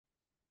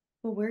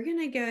Well, we're going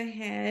to go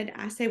ahead.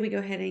 I say we go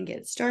ahead and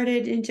get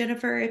started. And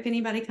Jennifer, if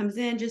anybody comes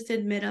in, just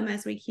admit them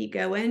as we keep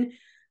going.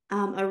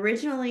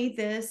 Originally,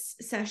 this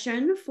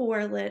session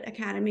for Lit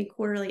Academy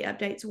quarterly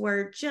updates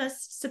were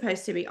just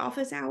supposed to be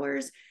office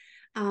hours.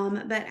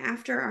 But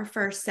after our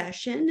first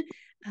session,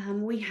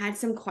 we had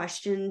some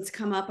questions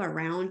come up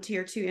around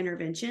tier two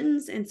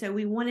interventions. And so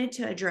we wanted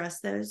to address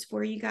those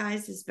for you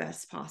guys as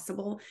best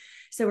possible.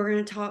 So we're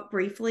going to talk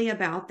briefly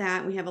about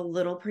that. We have a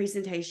little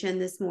presentation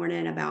this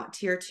morning about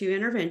tier two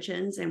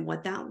interventions and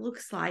what that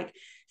looks like,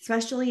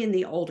 especially in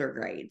the older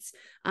grades.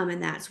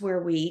 And that's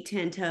where we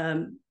tend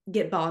to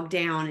get bogged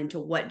down into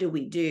what do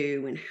we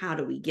do and how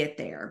do we get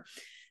there.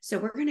 So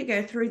we're going to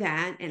go through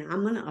that, and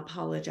I'm going to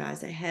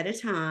apologize ahead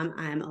of time.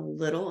 I'm a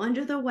little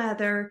under the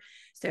weather.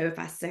 So if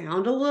I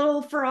sound a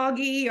little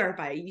froggy or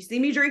if you see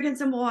me drinking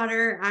some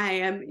water, I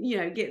am,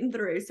 getting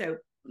through. So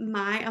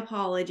my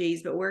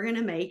apologies, but we're going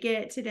to make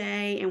it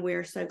today. And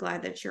we're so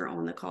glad that you're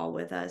on the call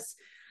with us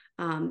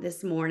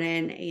this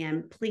morning.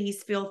 And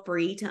please feel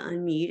free to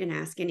unmute and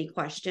ask any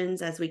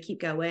questions as we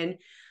keep going.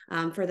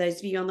 For those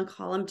of you on the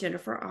call, I'm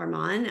Jennifer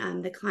Armand.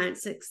 I'm the client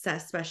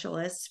success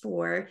specialist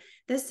for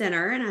the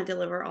center, and I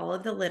deliver all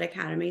of the Lit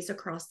Academies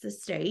across the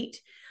state.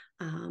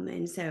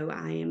 And so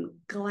I am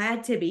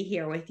glad to be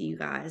here with you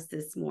guys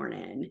this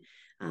morning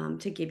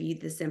to give you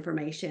this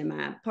information.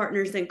 My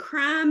partners in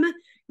crime,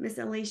 Miss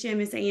Alicia and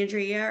Miss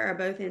Andrea, are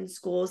both in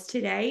schools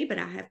today, but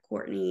I have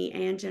Courtney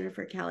and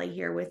Jennifer Kelly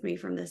here with me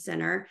from the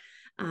center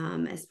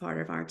as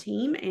part of our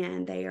team,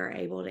 and they are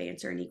able to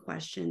answer any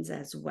questions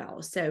as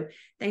well. So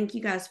thank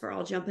you guys for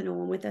all jumping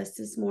on with us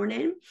this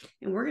morning,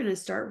 and we're going to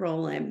start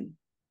rolling.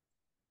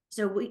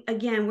 So we're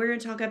going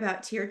to talk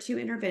about tier two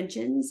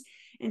interventions.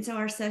 And so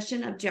our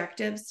session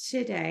objectives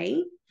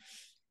today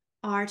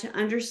are to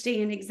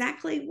understand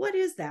exactly what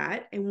is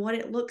that and what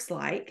it looks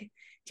like,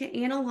 to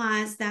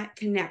analyze that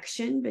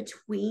connection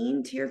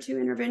between tier two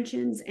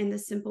interventions and the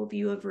simple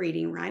view of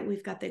reading, right?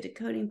 We've got the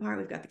decoding part,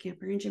 we've got the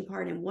comprehension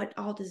part, and what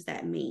all does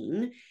that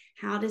mean?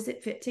 How does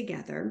it fit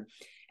together?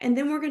 And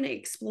then we're going to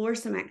explore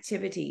some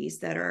activities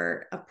that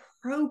are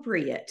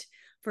appropriate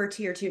for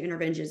tier two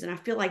interventions. And I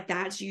feel like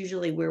that's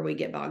usually where we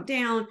get bogged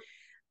down.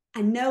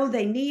 I know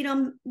they need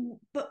them,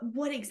 but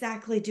what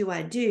exactly do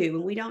I do?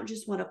 And we don't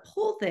just want to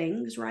pull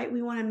things, right?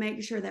 We want to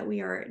make sure that we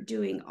are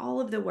doing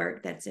all of the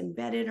work that's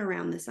embedded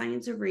around the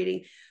science of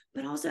reading,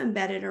 but also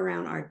embedded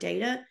around our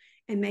data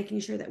and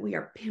making sure that we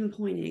are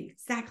pinpointing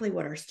exactly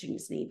what our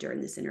students need during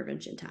this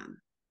intervention time.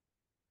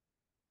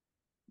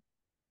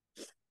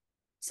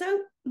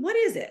 So, what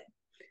is it?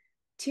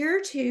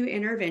 Tier two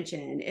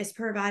intervention is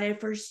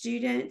provided for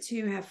students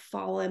who have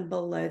fallen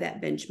below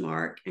that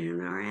benchmark and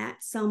are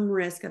at some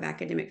risk of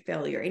academic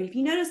failure. And if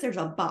you notice, there's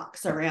a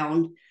box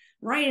around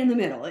right in the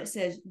middle. It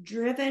says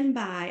driven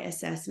by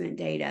assessment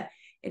data.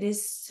 It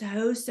is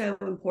so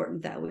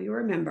important that we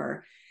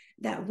remember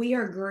that we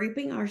are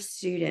grouping our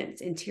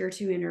students in tier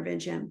two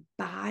intervention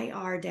by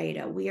our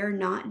data. We are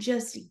not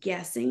just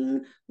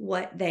guessing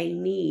what they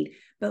need,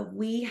 but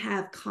we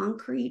have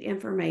concrete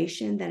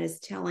information that is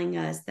telling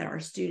us that our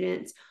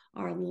students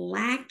are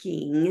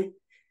lacking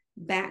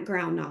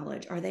background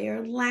knowledge, or they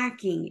are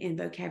lacking in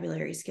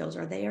vocabulary skills,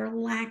 or they are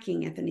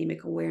lacking in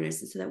phonemic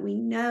awareness. And so that we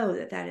know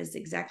that that is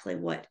exactly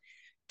what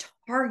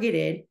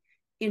targeted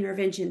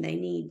intervention they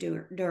need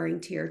during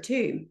tier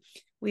two.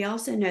 We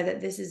also know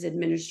that this is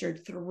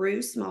administered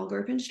through small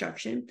group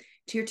instruction.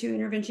 Tier two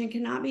intervention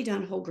cannot be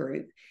done whole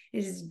group.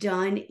 It is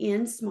done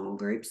in small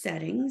group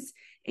settings,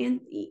 and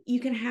you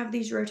can have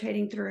these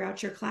rotating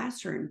throughout your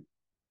classroom.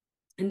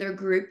 And they're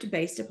grouped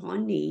based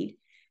upon need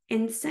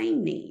and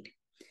same need.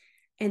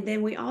 And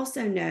then we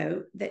also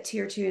know that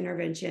tier two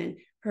intervention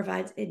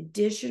provides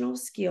additional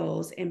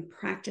skills and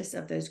practice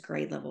of those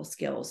grade level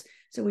skills.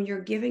 So when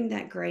you're giving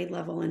that grade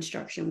level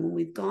instruction, when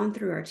we've gone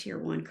through our tier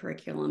one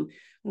curriculum,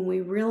 when we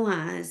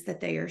realize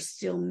that they are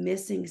still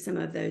missing some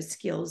of those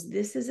skills,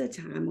 this is a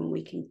time when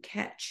we can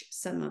catch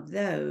some of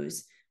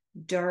those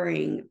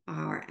during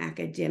our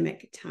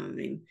academic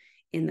time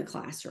in the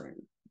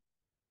classroom.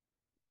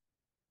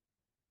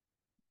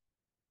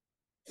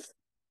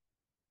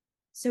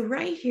 So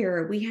right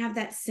here, we have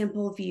that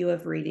simple view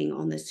of reading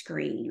on the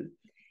screen.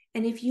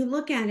 And if you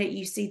look at it,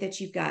 you see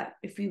that you've got,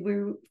 if we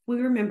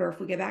remember, if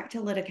we go back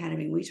to Lit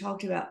Academy, we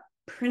talked about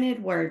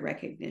printed word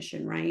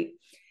recognition, right?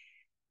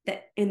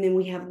 And then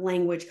we have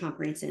language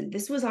comprehension.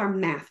 This was our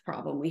math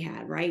problem we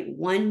had, right?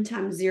 1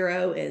 times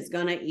 0 is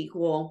going to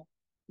equal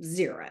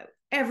 0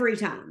 every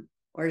time,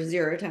 or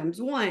 0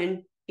 times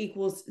 1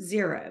 equals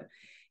 0.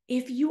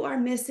 If you are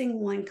missing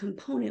one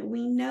component,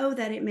 we know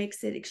that it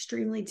makes it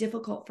extremely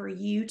difficult for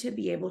you to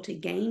be able to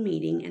gain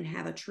meaning and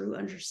have a true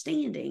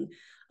understanding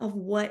of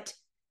what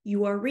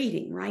you are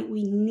reading, right?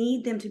 We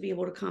need them to be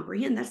able to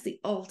comprehend. That's the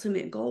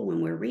ultimate goal when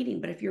we're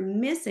reading. But if you're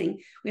missing,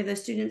 we have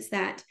those students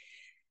that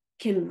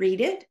can read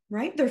it,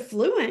 right? They're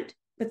fluent,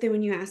 but then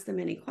when you ask them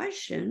any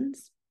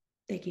questions,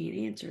 they can't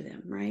answer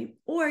them, right?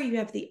 Or you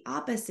have the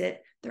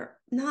opposite. They're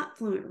not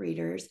fluent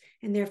readers,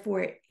 and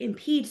therefore it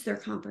impedes their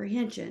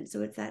comprehension.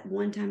 So it's that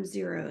 1 times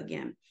 0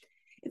 again.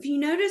 If you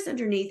notice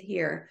underneath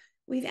here,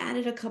 we've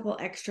added a couple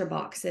extra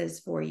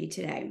boxes for you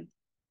today.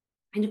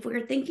 And if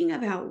we're thinking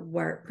about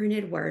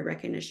printed word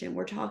recognition,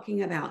 we're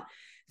talking about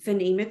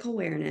phonemic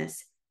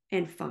awareness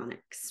and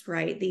phonics,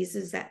 right? This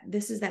is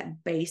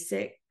that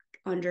basic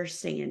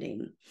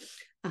understanding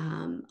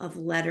of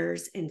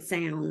letters and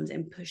sounds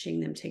and pushing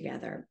them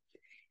together.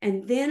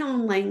 And then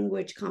on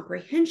language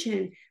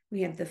comprehension,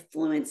 we have the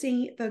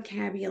fluency,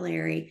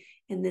 vocabulary,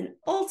 and then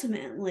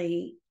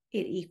ultimately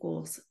it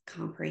equals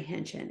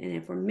comprehension. And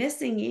if we're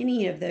missing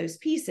any of those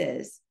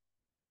pieces,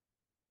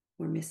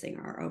 we're missing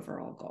our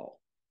overall goal.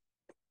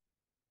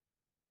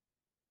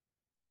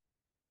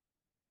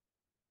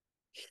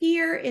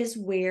 Here is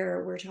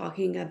where we're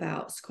talking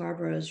about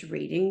Scarborough's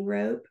reading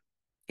rope.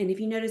 And if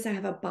you notice, I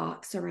have a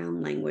box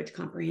around language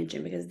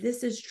comprehension because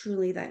this is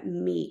truly that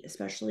meat,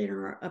 especially in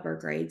our upper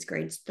grades,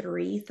 grades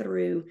 3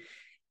 through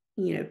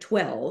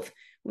 12,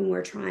 when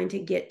we're trying to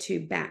get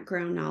to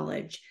background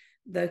knowledge,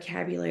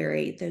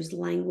 vocabulary, those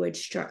language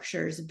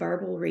structures,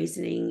 verbal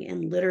reasoning,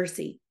 and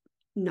literacy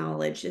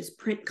knowledge, as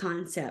print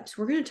concepts.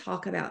 We're going to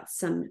talk about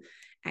some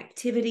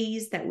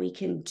activities that we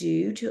can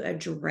do to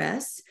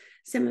address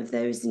some of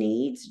those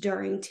needs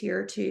during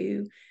Tier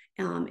 2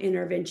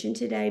 intervention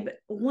today. But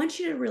I want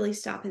you to really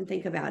stop and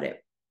think about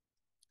it.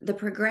 The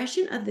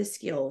progression of the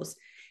skills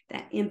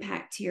that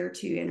impact Tier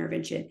 2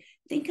 intervention,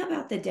 think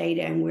about the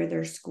data and where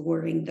they're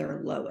scoring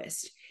their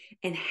lowest.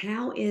 And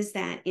how is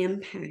that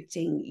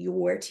impacting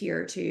your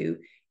Tier 2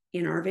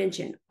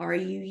 intervention? Are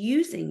you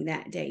using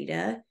that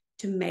data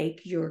to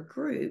make your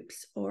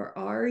groups, or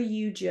are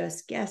you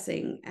just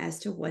guessing as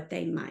to what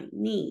they might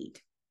need?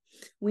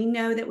 We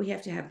know that we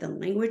have to have the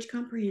language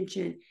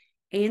comprehension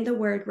and the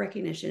word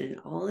recognition, and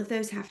all of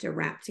those have to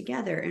wrap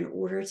together in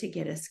order to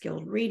get a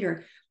skilled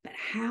reader. But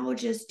how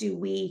just do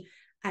we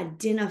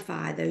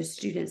identify those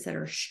students that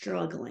are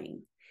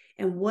struggling?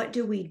 And what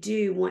do we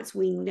do once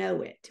we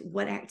know it?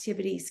 What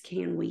activities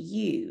can we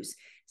use?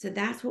 So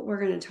that's what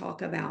we're going to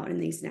talk about in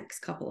these next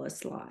couple of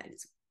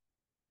slides.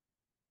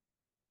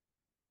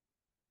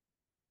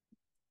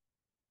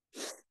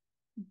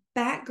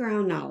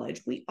 Background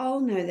knowledge. We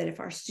all know that if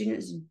our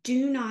students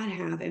do not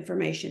have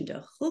information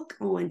to hook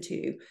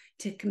onto,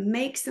 to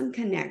make some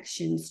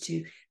connections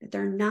to, that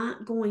they're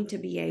not going to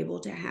be able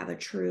to have a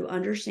true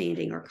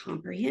understanding or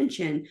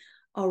comprehension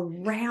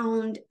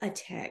around a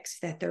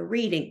text that they're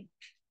reading.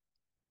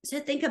 So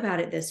think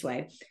about it this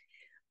way.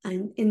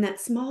 In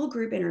that small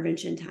group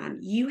intervention time,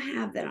 you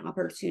have that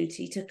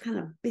opportunity to kind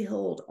of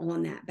build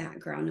on that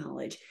background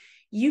knowledge.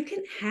 You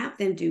can have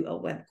them do a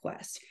web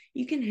quest.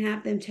 You can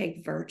have them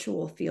take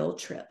virtual field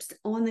trips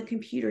on the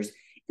computers,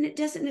 and it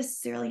doesn't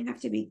necessarily have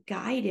to be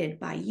guided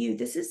by you.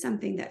 This is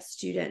something that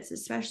students,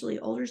 especially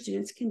older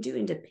students, can do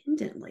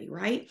independently,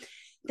 right?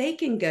 They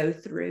can go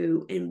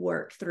through and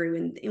work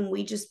through, and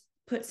we just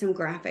put some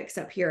graphics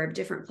up here of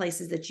different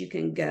places that you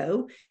can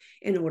go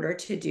in order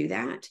to do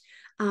that.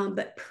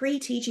 But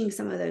pre-teaching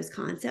some of those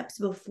concepts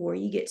before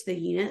you get to the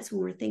units,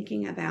 when we're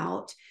thinking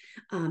about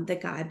the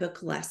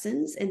guidebook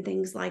lessons and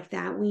things like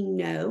that, we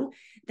know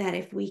that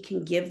if we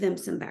can give them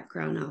some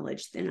background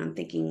knowledge, then I'm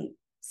thinking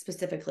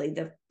specifically,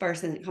 the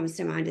first thing that comes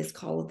to mind is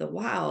Call of the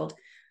Wild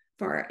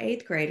for our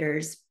 8th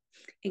graders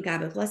in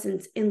guidebook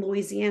lessons. In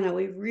Louisiana,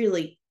 we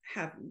really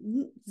have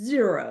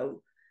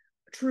zero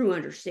true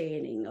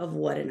understanding of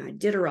what an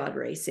Iditarod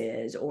race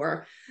is,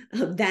 or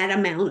that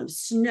amount of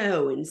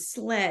snow and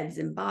sleds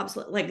and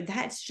bobsled. Like,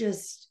 that's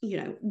just,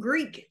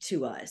 Greek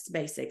to us,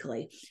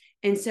 basically.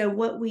 And so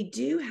what we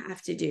do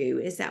have to do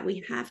is that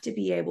we have to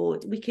be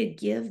able, we could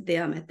give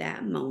them at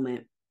that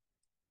moment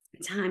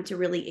time to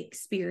really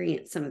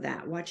experience some of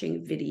that,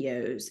 watching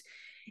videos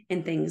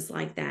and things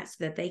like that, so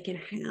that they can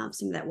have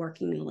some of that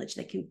working knowledge.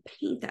 They can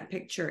paint that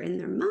picture in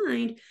their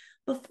mind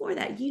before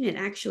that unit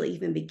actually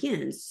even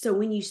begins. So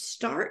when you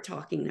start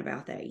talking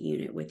about that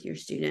unit with your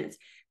students,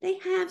 they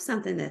have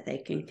something that they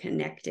can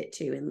connect it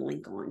to and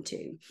link on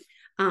to.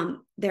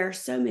 There are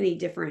so many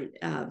different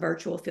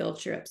virtual field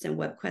trips and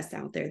web quests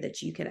out there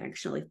that you can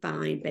actually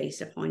find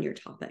based upon your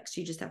topics.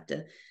 You just have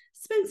to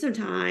spend some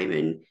time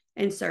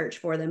and search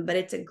for them. But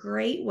it's a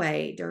great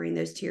way during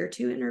those Tier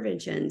 2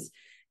 interventions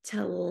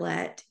to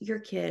let your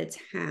kids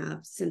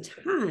have some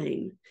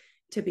time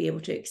to be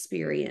able to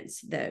experience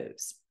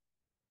those.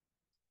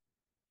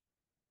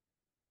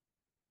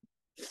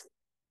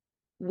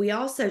 We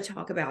also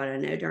talk about, I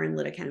know during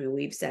Lit Academy,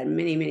 we've said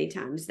many, many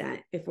times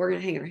that if we're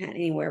going to hang our hat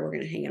anywhere, we're going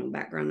to hang it on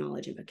background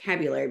knowledge and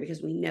vocabulary,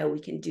 because we know we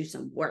can do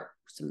some work,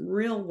 some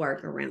real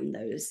work around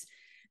those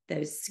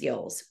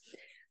skills.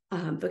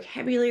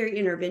 Vocabulary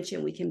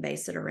intervention, we can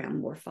base it around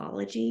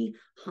morphology,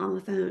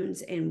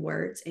 homophones, and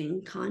words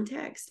in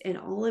context. And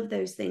all of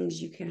those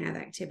things you can have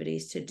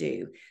activities to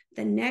do.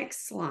 The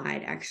next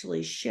slide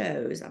actually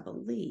shows, I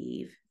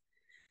believe,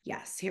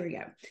 yes, here we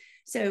go.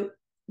 So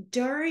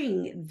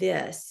during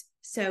this,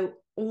 so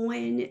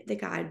on the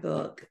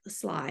guidebook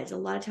slides, a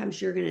lot of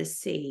times you're going to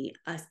see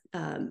a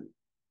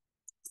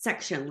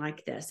section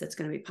like this that's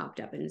going to be popped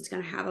up, and it's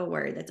going to have a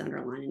word that's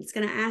underlined, and it's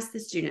going to ask the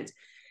students,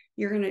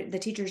 the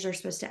teachers are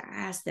supposed to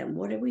ask them,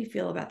 what do we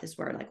feel about this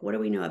word? Like, what do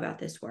we know about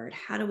this word?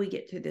 How do we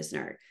get through this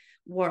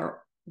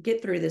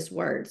get through this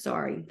word.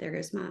 Sorry, there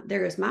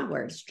goes my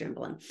words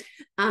trembling.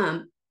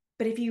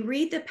 But if you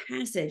read the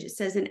passage, it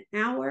says an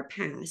hour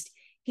passed.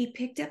 He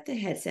picked up the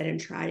headset and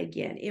tried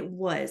again.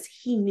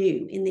 He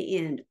knew in the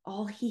end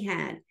all he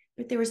had,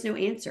 but there was no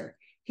answer.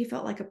 He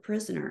felt like a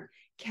prisoner,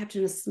 kept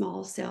in a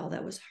small cell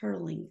that was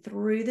hurtling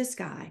through the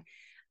sky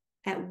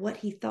at what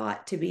he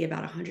thought to be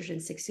about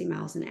 160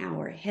 miles an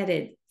hour,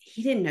 headed,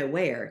 he didn't know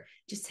where,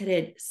 just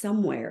headed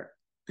somewhere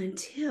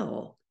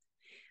until,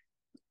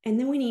 and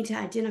then we need to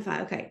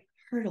identify, okay,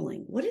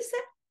 hurtling, what is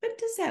that? What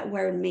does that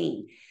word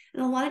mean?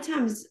 And a lot of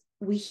times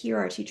we hear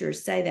our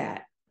teachers say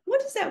that.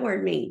 What does that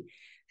word mean?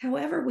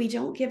 However, we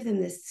don't give them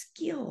the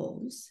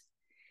skills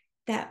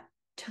that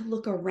to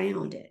look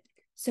around it.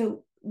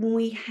 So when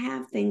we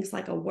have things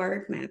like a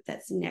word map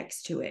that's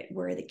next to it,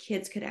 where the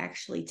kids could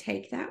actually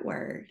take that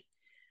word,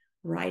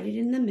 write it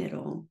in the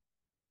middle,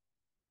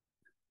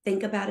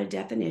 think about a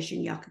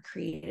definition. Y'all could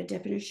create a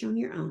definition on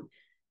your own.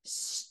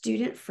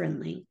 Student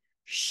friendly,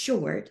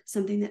 short,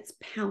 something that's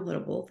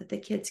palatable that the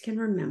kids can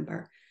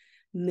remember,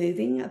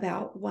 moving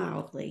about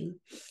wildly,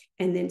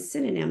 and then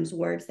synonyms,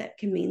 words that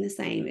can mean the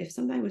same. If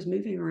somebody was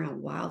moving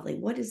around wildly,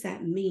 what does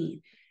that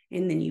mean?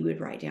 And then you would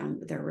write down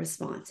their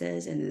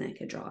responses, and then they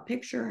could draw a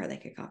picture or they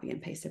could copy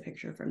and paste a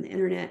picture from the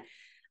internet.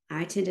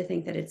 I tend to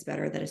think that it's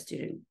better that a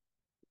student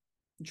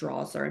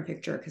draws their own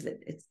picture because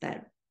it's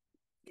that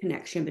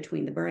connection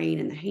between the brain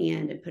and the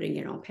hand and putting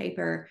it on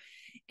paper.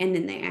 And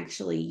then they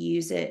actually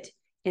use it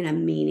in a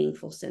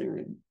meaningful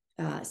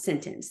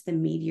sentence. The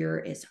meteor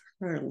is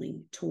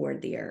hurtling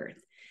toward the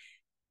earth.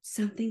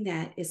 Something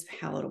that is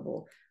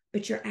palatable,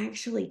 but you're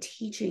actually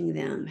teaching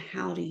them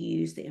how to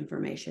use the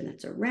information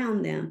that's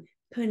around them,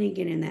 putting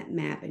it in that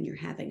map, and you're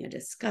having a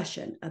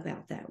discussion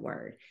about that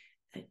word.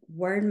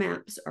 Word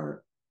maps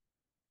are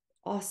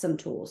awesome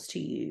tools to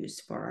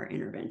use for our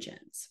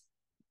interventions.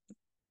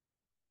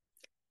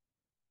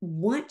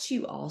 Once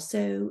you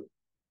also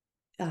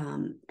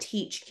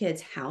teach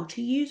kids how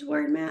to use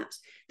word maps,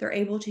 they're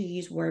able to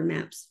use word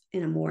maps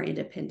in a more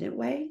independent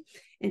way.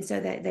 And so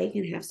that they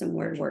can have some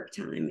word work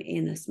time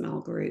in a small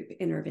group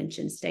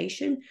intervention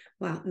station,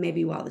 while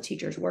the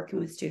teacher is working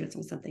with students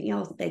on something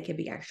else, they could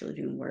be actually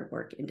doing word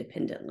work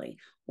independently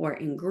or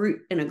in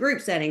a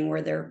group setting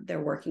where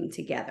they're working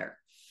together.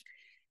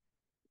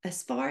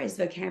 As far as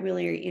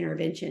vocabulary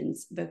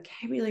interventions,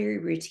 vocabulary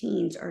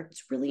routines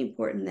it's really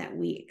important that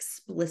we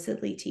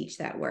explicitly teach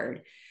that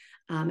word.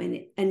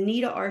 And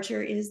Anita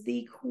Archer is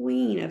the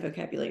queen of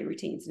vocabulary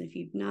routines. And if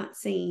you've not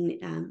seen,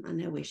 I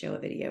know we show a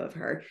video of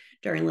her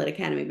during Lit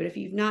Academy, but if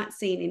you've not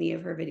seen any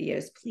of her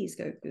videos, please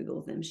go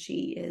Google them.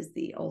 She is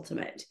the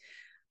ultimate.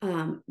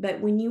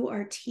 But when you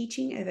are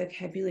teaching a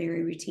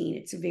vocabulary routine,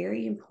 it's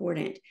very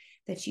important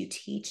that you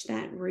teach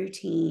that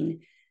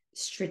routine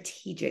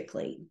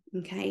strategically.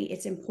 Okay.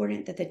 It's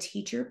important that the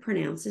teacher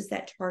pronounces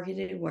that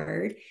targeted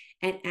word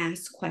and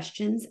asks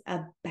questions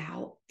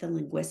about the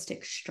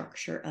linguistic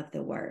structure of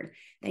the word.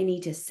 They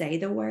need to say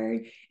the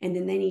word, and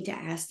then they need to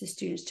ask the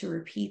students to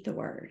repeat the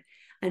word.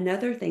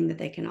 Another thing that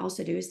they can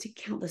also do is to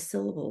count the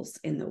syllables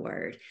in the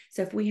word.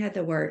 So if we had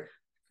the word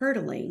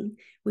hurtling,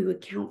 we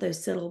would count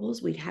those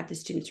syllables. We'd have the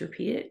students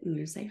repeat it, and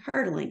we'd say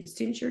hurtling.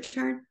 Students, your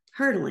turn.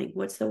 Hurtling.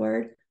 What's the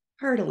word?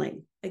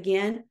 Hurtling.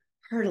 Again,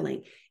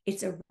 hurtling.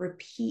 It's a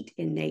repeat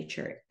in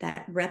nature.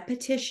 That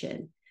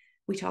repetition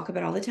we talk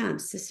about all the time,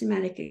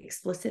 systematic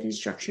explicit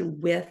instruction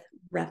with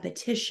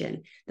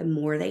repetition. The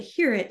more they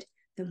hear it,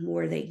 the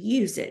more they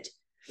use it.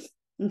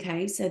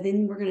 Okay, so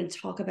then we're going to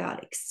talk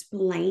about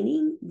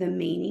explaining the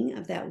meaning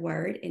of that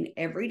word in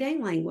everyday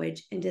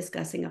language and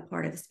discussing a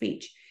part of the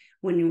speech.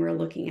 When we were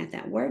looking at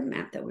that word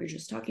map that we were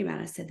just talking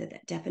about, I said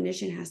that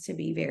definition has to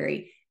be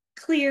very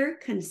clear,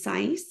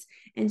 concise,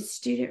 and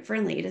student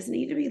friendly. It doesn't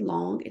need to be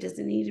long. It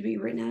doesn't need to be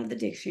written out of the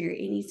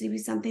dictionary. It needs to be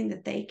something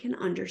that they can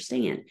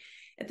understand.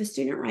 If a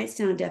student writes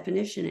down a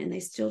definition and they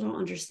still don't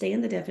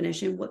understand the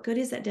definition, what good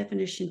is that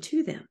definition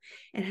to them?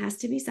 It has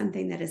to be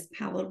something that is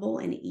palatable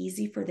and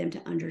easy for them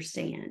to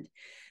understand.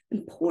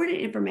 Important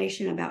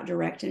information about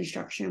direct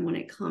instruction when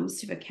it comes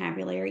to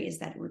vocabulary is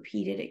that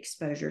repeated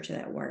exposure to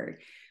that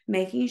word,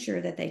 making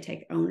sure that they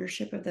take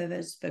ownership of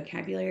those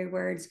vocabulary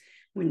words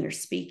when they're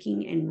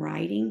speaking and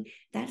writing.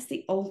 That's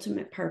the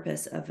ultimate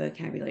purpose of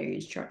vocabulary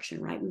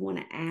instruction, right? We want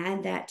to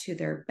add that to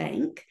their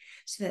bank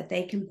so that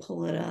they can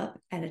pull it up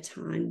at a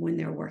time when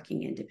they're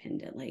working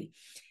independently.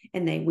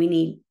 And we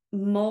need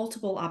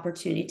multiple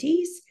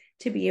opportunities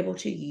to be able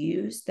to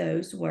use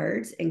those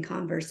words in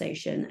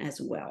conversation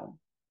as well.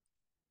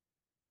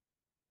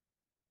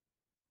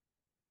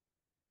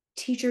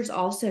 Teachers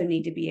also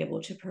need to be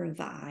able to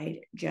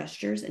provide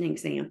gestures and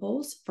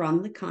examples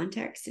from the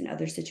context in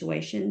other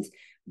situations,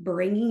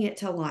 bringing it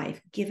to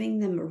life, giving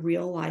them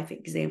real life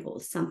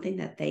examples, something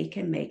that they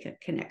can make a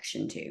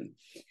connection to.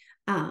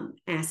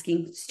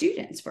 Asking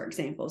students for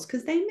examples,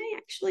 because they may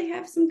actually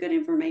have some good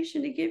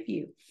information to give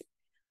you.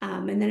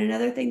 And then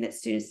another thing that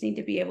students need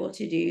to be able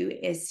to do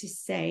is to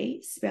say,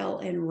 spell,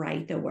 and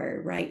write the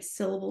word, right?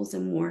 Syllables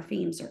and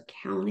morphemes are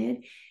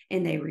counted,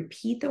 and they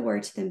repeat the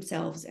word to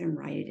themselves and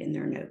write it in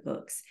their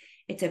notebooks.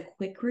 It's a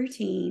quick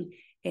routine.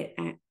 It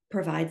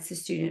provides the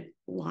student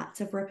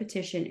lots of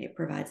repetition. It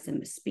provides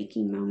them a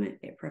speaking moment.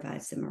 It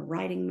provides them a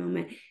writing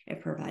moment.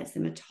 It provides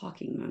them a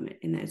talking moment.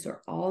 And those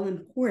are all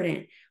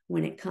important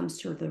when it comes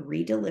to the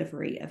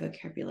redelivery of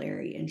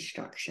vocabulary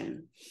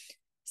instruction.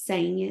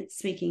 Saying it,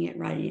 speaking it,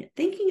 writing it,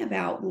 thinking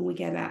about when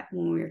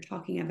we were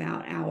talking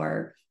about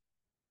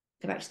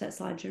go back to that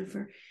slide,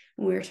 Jennifer,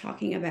 when we were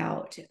talking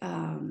about,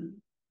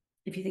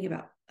 if you think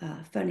about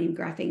phoneme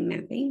graphing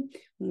mapping,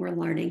 when we're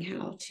learning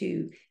how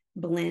to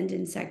blend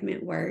and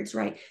segment words,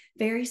 right?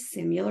 Very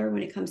similar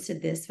when it comes to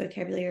this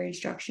vocabulary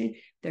instruction.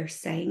 They're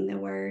saying the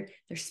word,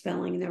 they're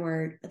spelling the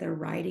word, they're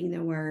writing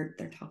the word,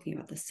 they're talking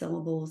about the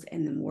syllables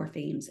and the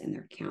morphemes, and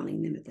they're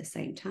counting them at the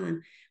same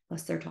time.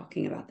 Plus, they're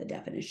talking about the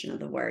definition of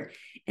the word.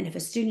 And if a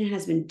student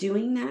has been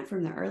doing that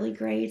from the early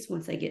grades,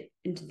 once they get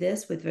into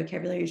this with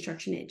vocabulary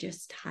instruction, it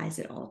just ties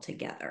it all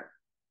together.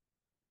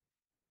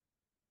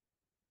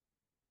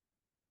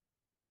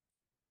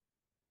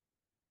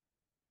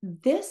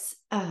 This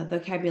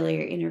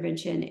vocabulary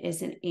intervention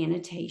is an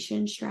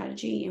annotation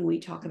strategy, and we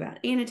talk about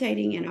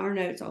annotating in our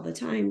notes all the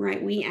time,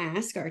 right? We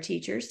ask our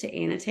teachers to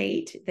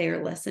annotate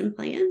their lesson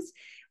plans.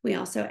 We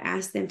also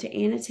ask them to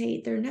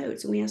annotate their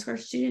notes, and we ask our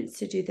students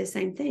to do the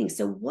same thing.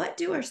 So what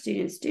do our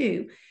students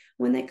do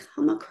when they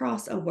come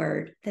across a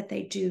word that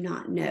they do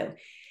not know?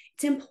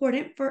 It's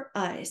important for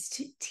us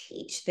to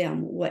teach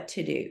them what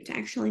to do, to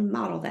actually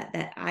model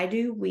that I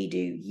do, we do,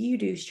 you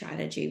do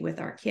strategy with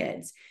our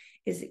kids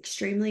is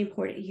extremely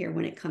important here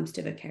when it comes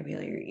to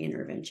vocabulary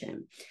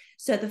intervention.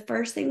 So the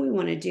first thing we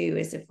want to do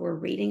is, if we're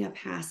reading a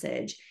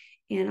passage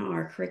in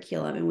our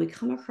curriculum and we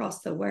come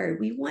across the word,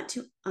 we want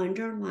to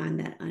underline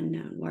that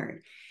unknown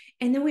word.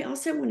 And then we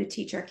also want to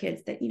teach our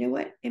kids that, you know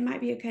what, it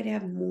might be okay to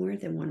have more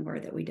than one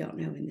word that we don't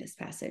know in this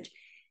passage.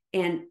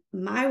 And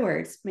my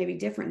words may be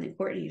different than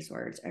Courtney's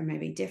words, or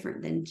maybe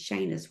different than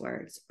Shayna's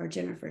words, or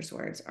Jennifer's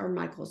words, or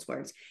Michael's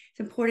words. It's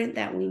important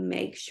that we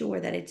make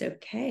sure that it's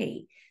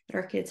okay that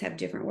our kids have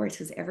different words,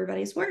 because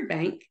everybody's word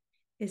bank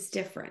is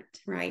different,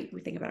 right? We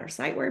think about our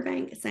sight word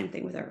bank, same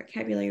thing with our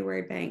vocabulary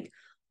word bank.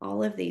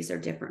 All of these are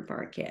different for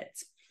our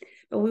kids.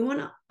 But we want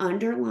to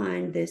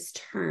underline this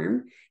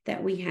term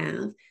that we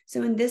have.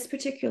 So in this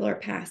particular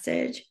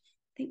passage,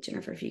 I think,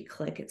 Jennifer, if you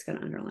click, it's going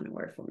to underline a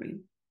word for me.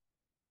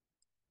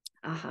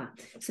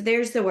 So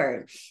there's the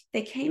word.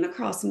 They came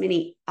across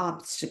many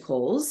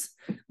obstacles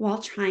while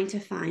trying to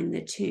find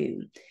the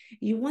tomb.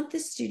 You want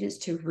the students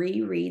to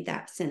reread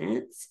that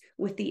sentence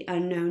with the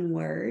unknown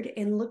word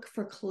and look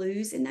for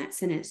clues in that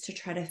sentence to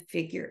try to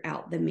figure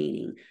out the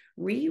meaning.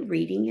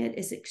 Rereading it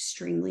is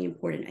extremely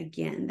important.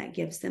 Again, that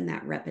gives them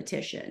that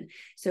repetition.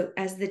 So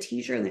as the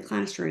teacher in the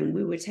classroom,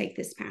 we would take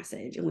this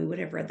passage and we would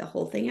have read the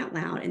whole thing out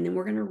loud, and then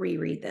we're going to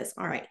reread this.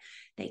 All right.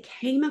 They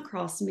came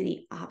across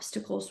many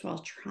obstacles while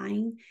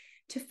trying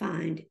to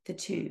find the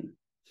tomb.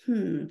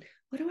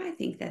 What do I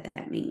think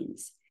that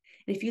means?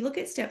 And if you look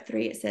at step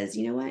 3, it says,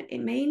 you know what? It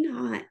may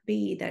not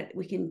be that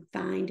we can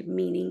find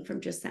meaning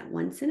from just that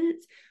one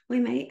sentence. We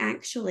may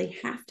actually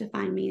have to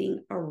find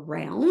meaning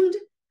around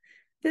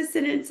the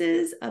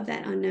sentences of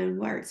that unknown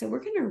word. So we're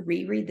going to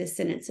reread the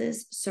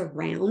sentences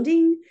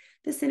surrounding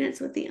the sentence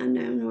with the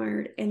unknown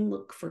word and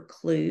look for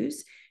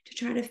clues to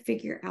try to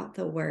figure out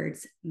the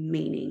word's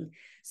meaning.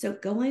 So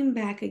going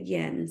back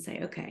again and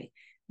say, okay,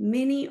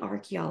 many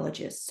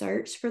archaeologists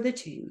searched for the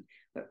tomb,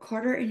 but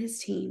Carter and his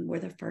team were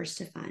the first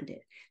to find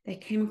it. They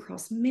came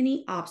across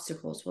many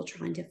obstacles while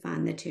trying to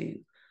find the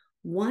tomb.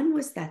 One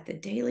was that the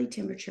daily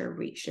temperature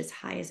reached as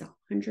high as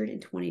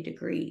 120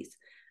 degrees.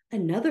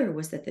 Another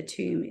was that the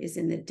tomb is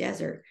in the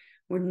desert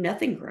where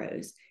nothing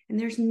grows, and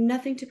there's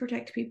nothing to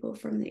protect people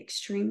from the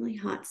extremely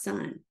hot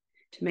sun.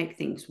 To make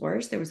things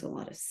worse, there was a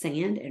lot of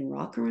sand and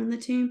rock around the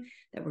tomb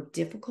that were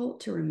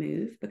difficult to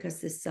remove because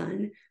the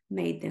sun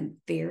made them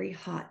very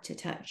hot to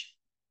touch.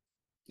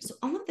 So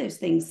all of those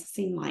things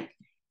seem like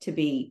to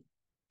be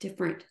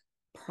different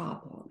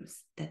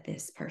problems that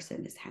this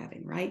person is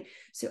having, right?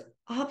 So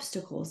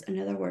obstacles,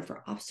 another word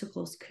for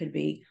obstacles could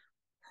be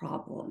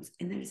problems.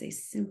 And that is a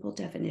simple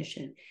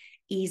definition,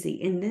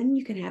 easy. And then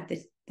you can have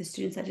the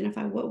students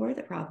identify what were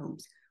the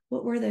problems,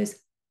 what were those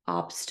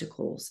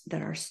obstacles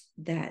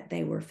that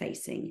they were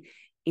facing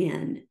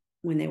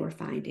when they were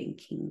finding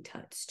King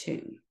Tut's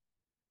tomb.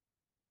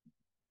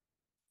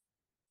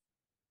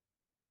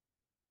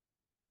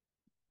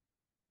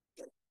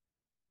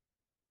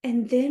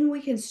 And then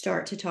we can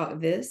start to talk.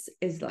 This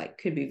is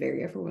could be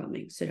very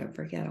overwhelming. So don't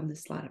forget on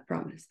this slide, I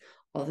promise,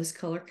 all this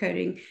color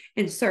coding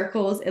and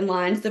circles and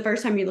lines. The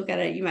first time you look at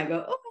it, you might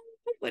go, oh,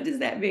 what does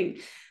that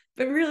mean?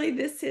 But really,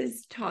 this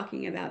is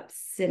talking about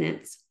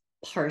sentence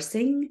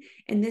parsing.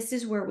 And this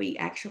is where we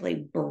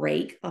actually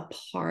break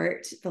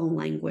apart the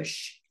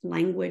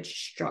language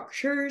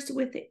structures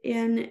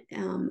within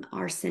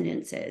our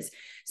sentences.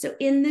 So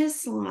in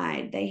this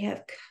slide, they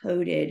have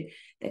coded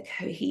the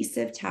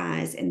cohesive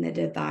ties and the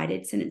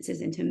divided sentences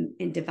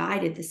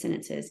divided the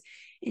sentences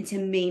into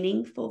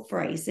meaningful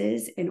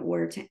phrases in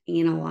order to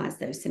analyze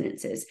those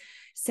sentences.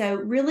 So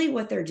really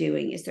what they're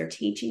doing is they're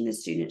teaching the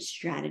students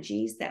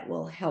strategies that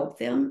will help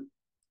them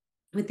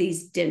with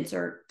these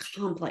denser,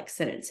 complex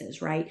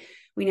sentences, right?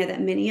 We know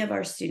that many of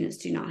our students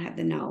do not have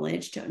the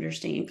knowledge to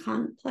understand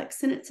complex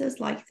sentences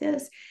like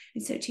this.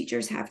 And so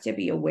teachers have to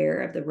be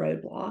aware of the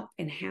roadblock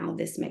and how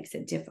this makes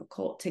it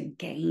difficult to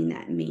gain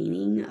that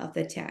meaning of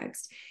the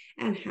text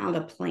and how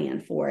to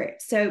plan for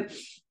it. So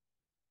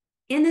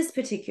in this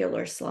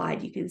particular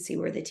slide, you can see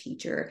where the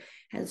teacher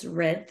has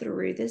read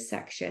through this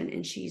section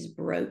and she's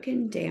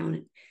broken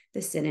down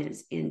the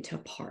sentence into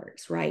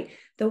parts, right?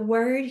 The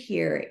word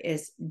here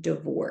is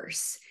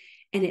divorce.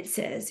 And it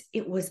says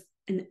it was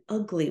an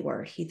ugly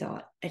word, he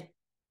thought, a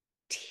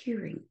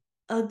tearing,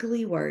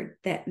 ugly word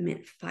that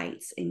meant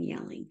fights and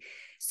yelling.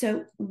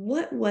 So,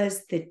 what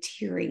was the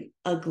tearing,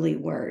 ugly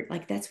word?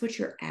 Like, that's what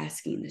you're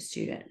asking the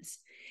students.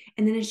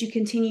 And then as you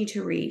continue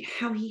to read,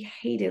 how he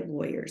hated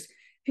lawyers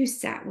who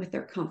sat with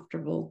their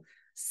comfortable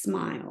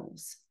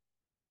smiles.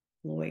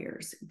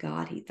 Lawyers,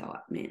 God, he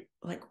thought, meant,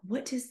 like,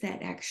 what does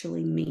that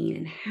actually mean?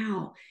 And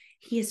how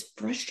he is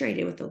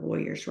frustrated with the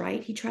lawyers,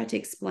 right? He tried to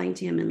explain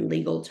to him in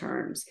legal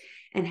terms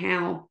and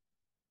how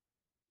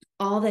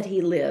all that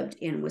he lived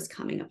in was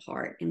coming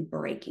apart and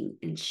breaking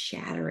and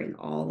shattering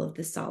all of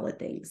the solid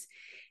things.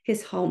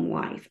 His home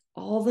life,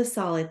 all the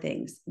solid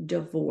things,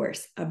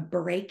 divorce, a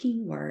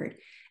breaking word,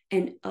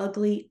 an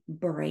ugly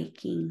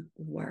breaking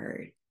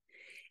word.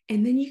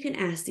 And then you can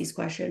ask these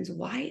questions.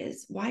 Why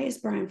is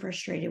Brian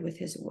frustrated with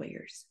his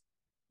lawyers?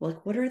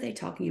 Like, what are they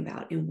talking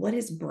about? And what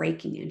is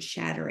breaking and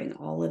shattering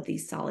all of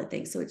these solid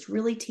things? So it's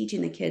really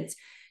teaching the kids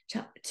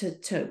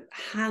to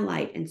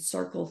highlight and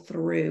circle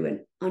through and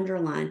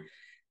underline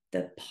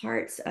the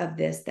parts of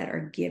this that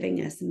are giving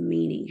us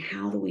meaning.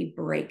 How do we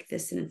break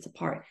this sentence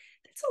apart?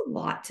 That's a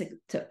lot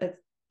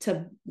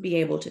to be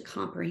able to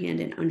comprehend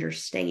and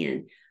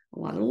understand. A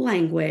lot of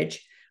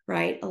language,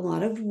 right? A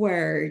lot of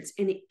words,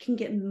 and it can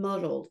get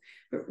muddled.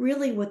 But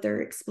really, what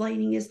they're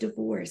explaining is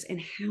divorce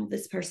and how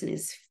this person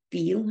is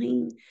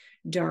feeling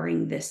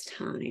during this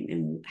time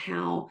and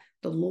how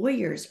the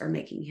lawyers are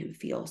making him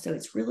feel. So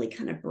it's really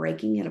kind of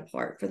breaking it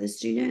apart for the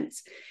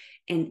students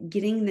and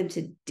getting them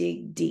to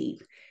dig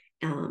deep,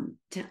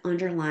 to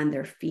underline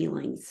their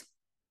feelings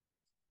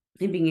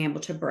and being able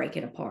to break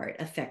it apart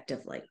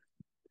effectively.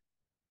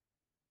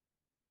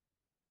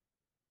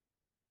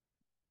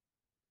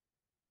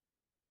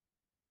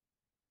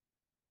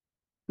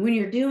 When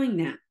you're doing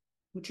that,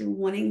 what you're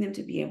wanting them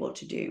to be able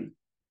to do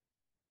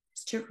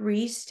is to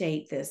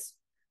restate this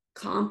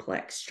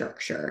complex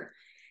structure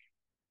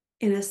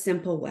in a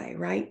simple way,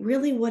 right?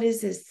 Really, what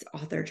is this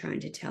author trying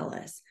to tell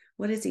us?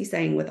 What is he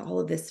saying with all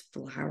of this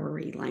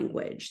flowery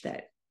language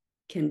that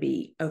can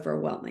be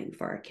overwhelming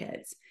for our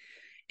kids?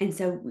 And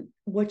so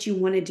what you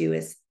want to do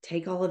is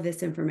take all of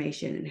this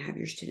information and have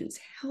your students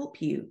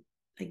help you.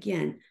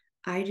 Again,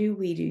 I do,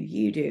 we do,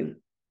 you do,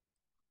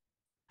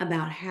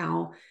 about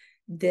how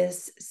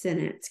this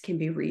sentence can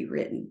be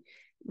rewritten.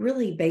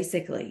 Really,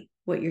 basically,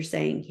 what you're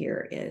saying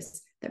here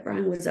is that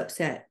Brian was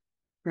upset,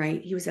 right?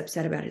 He was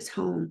upset about his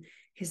home,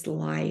 his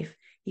life.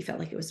 He felt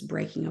like it was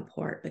breaking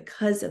apart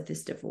because of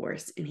this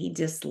divorce, and he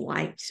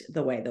disliked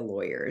the way the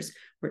lawyers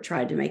were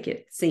trying to make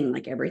it seem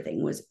like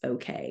everything was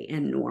okay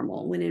and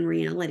normal, when in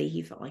reality,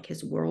 he felt like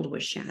his world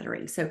was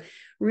shattering. So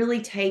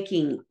really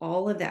taking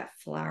all of that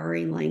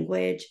flowery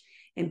language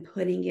and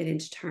putting it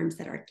into terms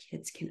that our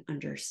kids can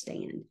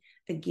understand.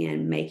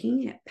 Again,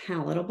 making it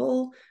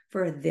palatable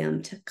for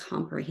them to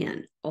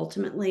comprehend.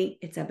 Ultimately,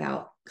 it's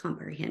about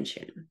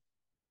comprehension.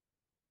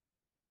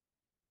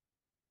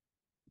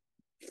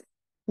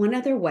 One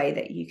other way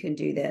that you can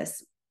do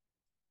this,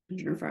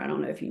 Jennifer, I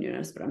don't know if you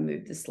noticed, but I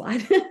moved the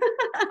slide.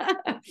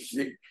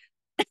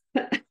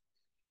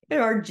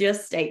 There are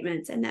just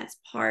statements, and that's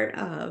part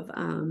of,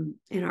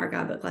 in our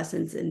guidebook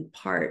lessons, and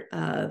part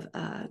of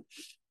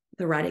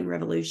the writing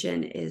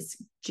revolution is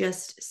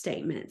just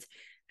statements.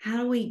 How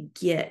do we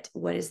get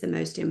what is the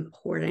most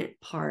important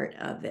part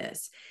of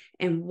this?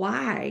 And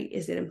why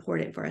is it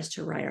important for us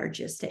to write our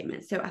just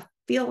statements? So I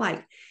feel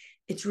like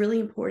it's really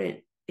important.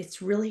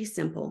 It's really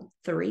simple,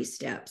 3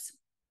 steps.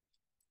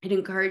 It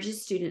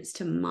encourages students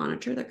to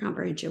monitor their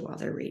comprehension while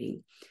they're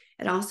reading.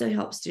 It also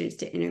helps students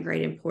to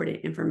integrate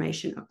important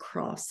information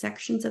across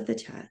sections of the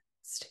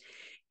text.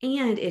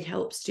 And it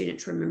helps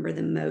students remember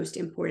the most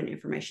important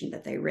information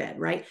that they read,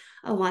 right?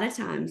 A lot of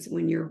times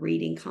when you're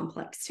reading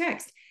complex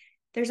text,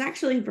 there's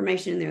actually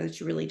information in there that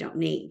you really don't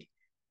need.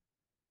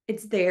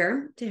 It's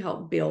there to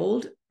help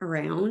build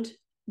around,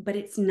 but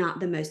it's not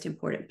the most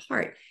important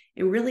part.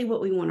 And really what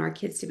we want our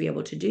kids to be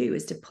able to do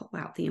is to pull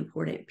out the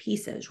important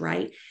pieces,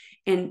 right?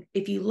 And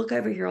if you look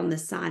over here on the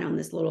side on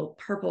this little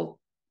purple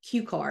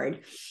cue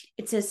card,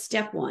 it says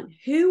step 1,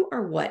 who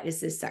or what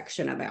is this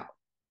section about?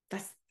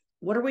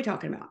 What are we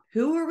talking about?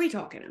 Who are we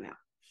talking about?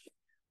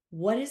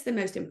 What is the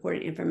most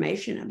important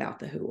information about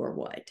the who or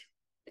what?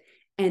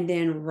 And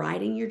then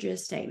writing your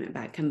just statement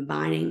by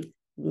combining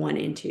 1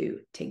 and 2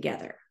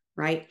 together,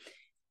 right?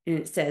 And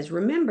it says,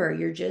 remember,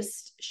 your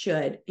just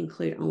should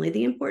include only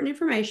the important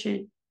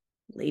information,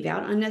 leave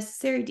out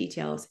unnecessary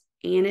details,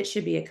 and it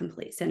should be a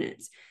complete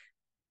sentence.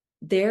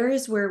 there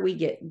is where we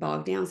get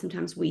bogged down.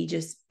 Sometimes we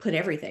just put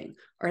everything,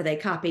 or they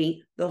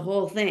copy the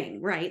whole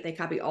thing, right? They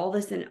copy all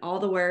this and all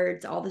the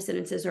words, all the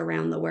sentences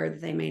around the word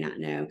that they may not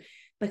know,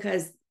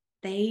 because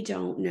they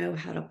don't know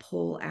how to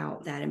pull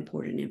out that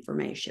important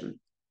information.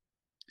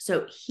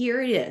 So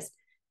here it is,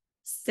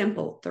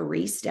 simple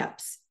 3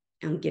 steps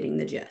on getting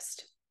the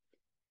gist.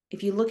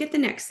 If you look at the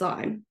next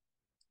slide,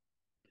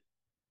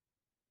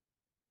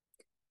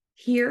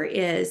 here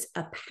is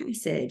a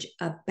passage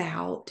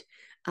about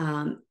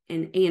and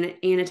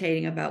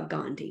annotating about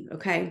Gandhi.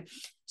 Okay.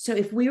 So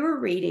if we were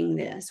reading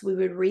this, we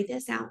would read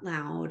this out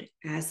loud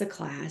as a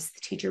class.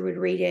 The teacher would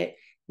read it.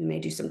 We may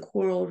do some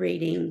choral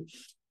reading.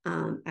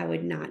 I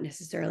would not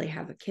necessarily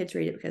have the kids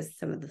read it because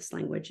some of this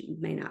language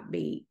may not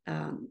be,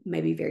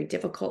 maybe very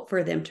difficult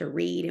for them to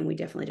read. And we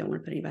definitely don't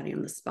want to put anybody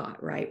on the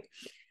spot, right?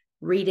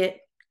 Read it,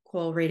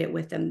 choral read it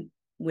with them,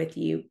 with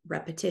you,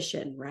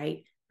 repetition,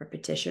 right?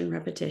 Repetition,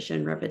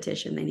 repetition,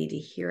 repetition. They need to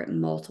hear it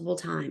multiple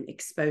times.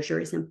 Exposure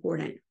is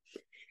important.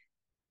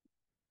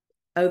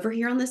 Over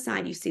here on the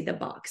side, you see the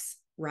box,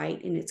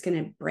 right? And it's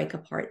going to break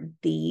apart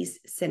these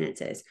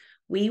sentences.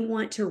 We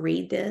want to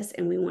read this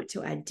and we want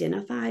to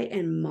identify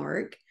and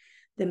mark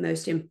the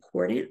most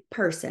important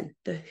person,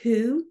 the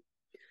who,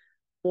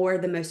 or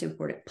the most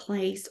important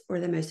place, or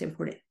the most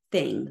important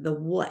thing, the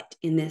what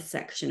in this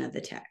section of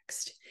the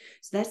text.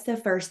 So that's the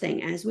first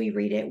thing. As we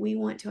read it, we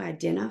want to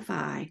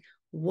identify,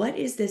 what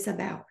is this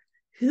about?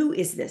 Who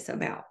is this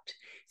about?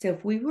 So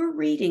if we were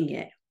reading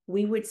it,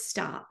 we would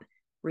stop,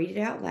 read it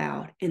out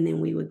loud, and then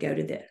we would go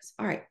to this.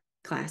 All right,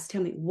 class,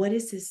 tell me, what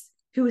is this?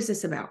 Who is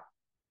this about?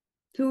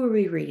 Who are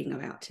we reading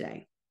about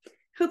today?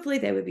 Hopefully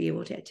they would be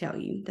able to tell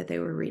you that they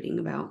were reading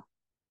about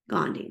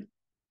Gandhi.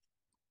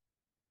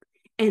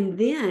 And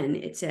then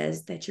it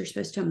says that you're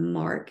supposed to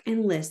mark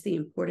and list the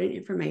important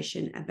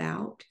information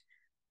about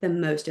the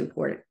most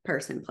important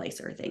person, place,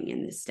 or thing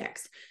in this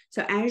text.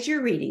 So as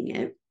you're reading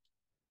it,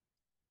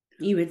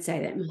 you would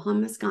say that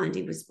Mahatma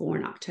Gandhi was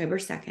born October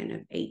 2nd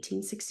of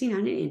 1869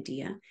 in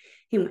India.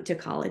 He went to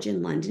college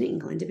in London,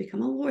 England to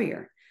become a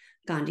lawyer.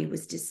 Gandhi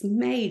was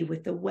dismayed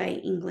with the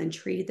way England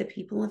treated the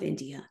people of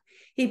India.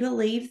 He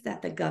believed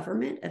that the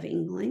government of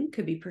England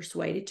could be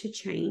persuaded to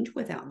change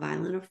without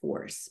violent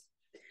force.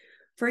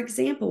 For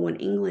example, when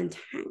England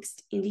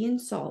taxed Indian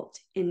salt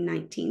in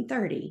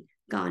 1930,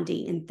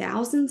 Gandhi and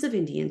thousands of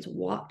Indians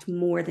walked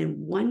more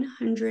than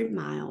 100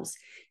 miles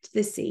to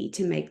the sea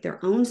to make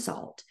their own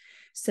salt,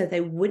 so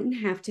they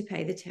wouldn't have to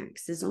pay the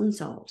taxes on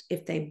salt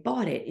if they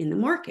bought it in the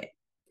market.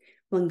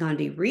 When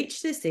Gandhi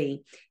reached the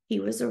sea, he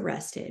was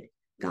arrested.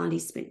 Gandhi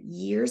spent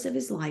years of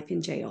his life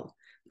in jail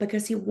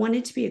because he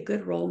wanted to be a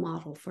good role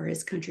model for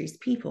his country's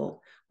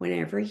people.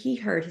 Whenever he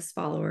heard his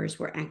followers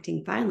were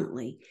acting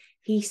violently,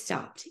 he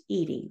stopped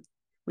eating.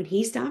 When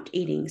he stopped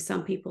eating,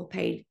 some people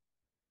paid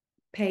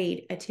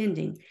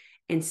attending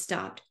and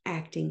stopped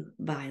acting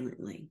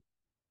violently.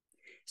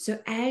 So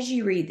as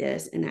you read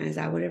this, and as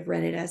I would have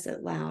read it as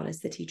loud as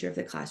the teacher of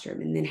the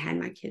classroom, and then had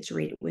my kids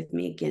read it with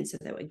me again, so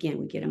that again,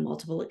 we get a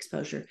multiple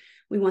exposure.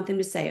 We want them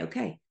to say,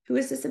 okay, who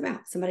is this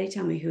about? Somebody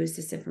tell me, who is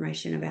this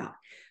information about?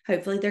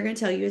 Hopefully they're going to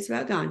tell you it's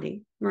about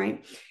Gandhi,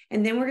 right?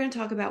 And then we're going to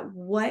talk about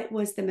what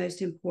was the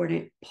most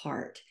important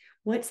part.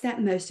 What's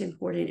that most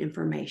important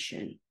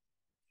information?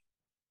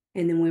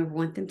 And then we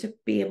want them to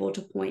be able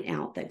to point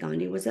out that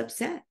Gandhi was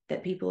upset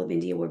that people of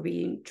India were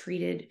being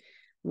treated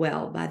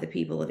well by the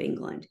people of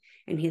England,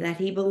 and that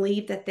he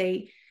believed that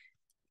they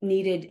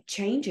needed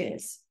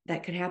changes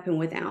that could happen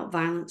without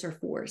violence or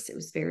force. It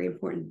was very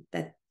important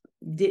that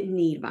didn't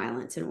need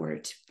violence in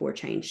order for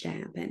change to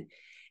happen.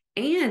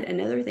 And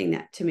another thing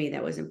that to me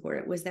that was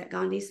important was that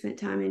Gandhi spent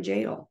time in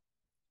jail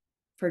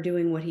for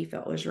doing what he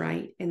felt was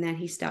right, and that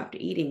he stopped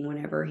eating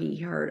whenever he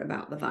heard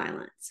about the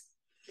violence.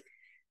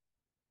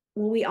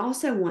 What we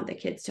also want the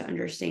kids to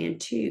understand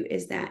too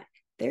is that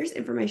there's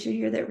information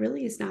here that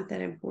really is not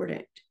that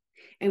important.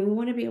 And we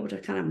want to be able to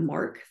kind of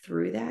mark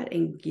through that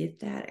and get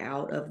that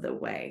out of the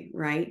way,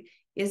 right?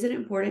 Is it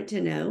important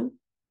to know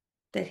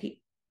that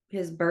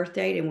his birth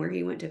date and where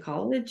he went to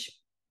college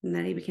and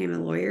that he became a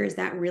lawyer? Is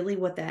that really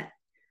what that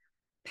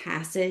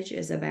passage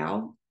is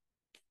about?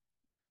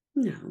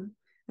 No.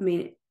 I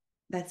mean,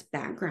 that's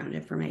background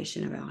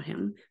information about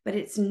him, but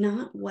it's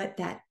not what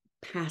that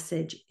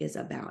passage is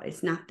about.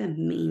 It's not the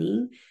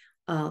meaning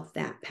of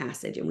that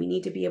passage. And we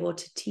need to be able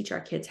to teach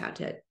our kids how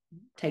to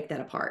take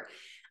that apart.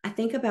 I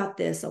think about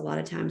this a lot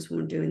of times when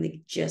we're doing the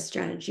GIST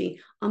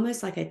strategy,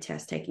 almost like a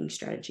test taking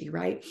strategy,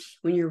 right?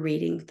 When you're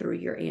reading through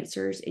your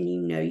answers and you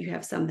know you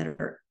have some that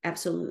are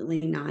absolutely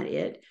not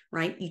it,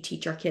 right? You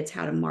teach our kids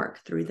how to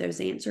mark through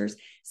those answers.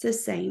 It's the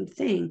same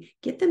thing.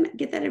 Get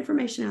that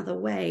information out of the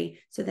way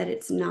so that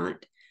it's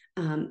not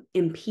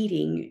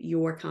impeding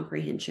your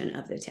comprehension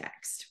of the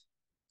text.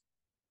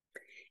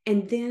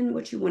 And then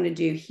what you want to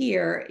do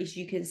here is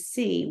you can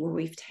see where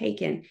we've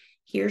taken,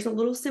 here's a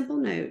little simple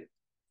note.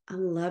 I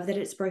love that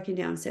it's broken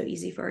down so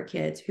easy for our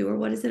kids. Who or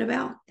what is it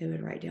about? They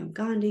would write down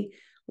Gandhi.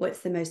 What's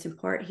the most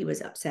important? He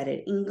was upset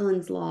at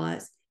England's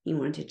laws. He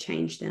wanted to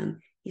change them.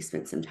 He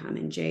spent some time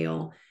in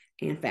jail.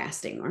 and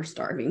fasting or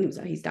starving.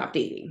 So he stopped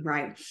eating,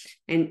 right?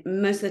 And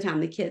most of the time,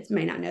 the kids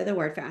may not know the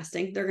word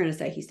fasting. They're going to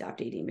say he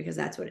stopped eating because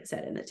that's what it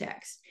said in the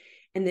text.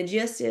 And the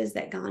gist is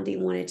that Gandhi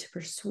wanted to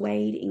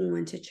persuade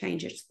England to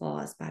change its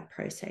laws by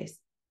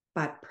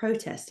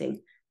protesting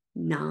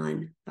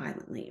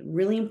non-violently.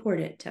 Really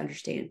important to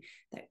understand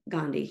that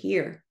Gandhi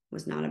here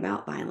was not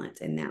about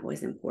violence, and that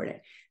was important.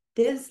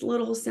 This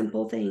little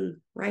simple thing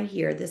right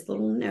here, this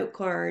little note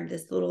card,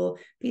 this little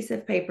piece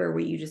of paper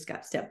where you just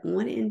got step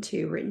 1 and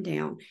 2 written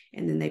down,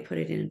 and then they put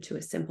it into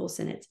a simple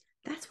sentence.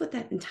 That's what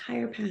that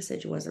entire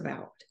passage was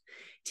about,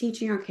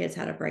 teaching our kids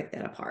how to break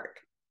that apart.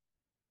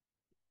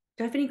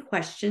 Do you have any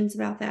questions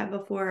about that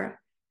before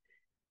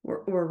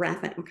we're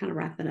kind of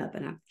wrapping up,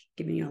 and I've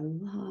given you a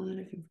lot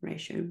of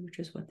information, which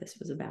is what this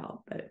was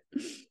about. But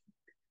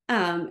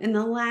and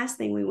the last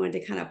thing we wanted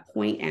to kind of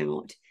point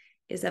out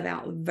is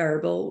about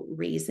verbal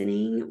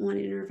reasoning on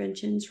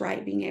interventions,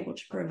 right? Being able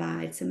to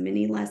provide some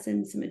mini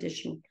lessons, some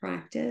additional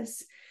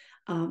practice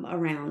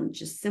around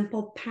just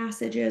simple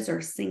passages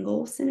or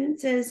single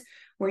sentences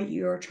where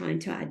you're trying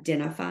to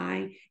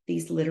identify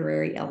these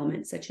literary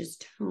elements such as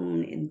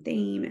tone and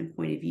theme and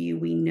point of view.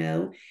 We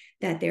know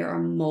that there are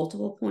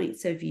multiple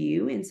points of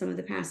view in some of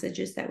the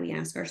passages that we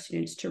ask our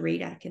students to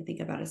read. I can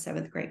think about a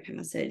 7th grade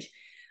passage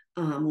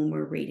when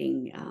we're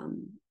reading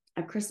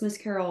A Christmas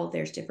Carol.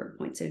 There's different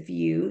points of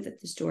view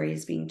that the story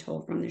is being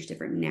told from. There's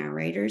different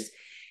narrators.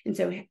 And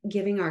so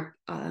giving our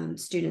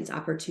students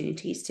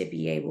opportunities to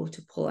be able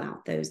to pull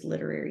out those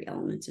literary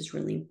elements is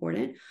really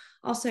important.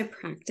 Also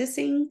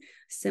practicing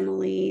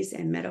similes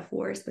and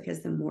metaphors,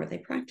 because the more they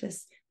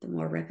practice, the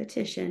more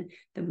repetition,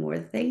 the more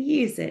that they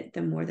use it,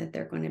 the more that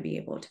they're going to be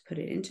able to put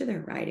it into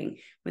their writing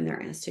when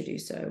they're asked to do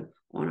so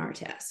on our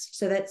test.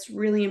 So that's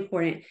really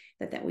important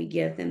that we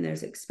give them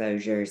those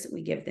exposures.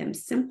 We give them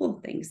simple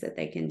things that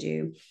they can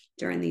do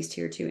during these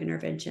tier 2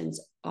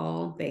 interventions,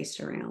 all based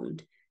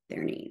around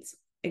their needs.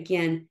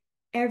 Again,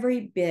 every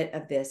bit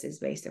of this is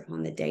based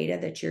upon the data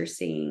that you're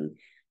seeing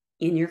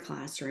in your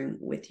classroom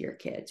with your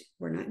kids.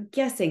 We're not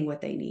guessing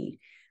what they need,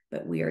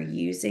 but we are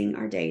using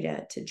our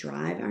data to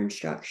drive our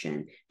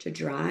instruction, to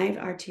drive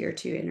our tier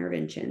 2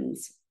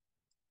 interventions,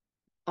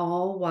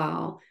 all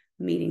while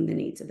meeting the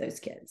needs of those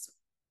kids.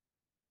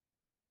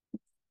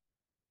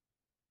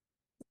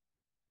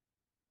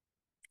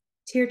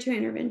 Tier 2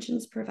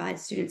 interventions provide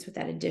students with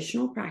that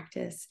additional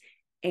practice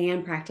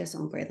and practice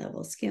on grade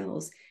level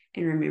skills.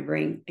 And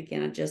remembering,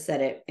 again, I just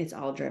said it, it's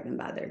all driven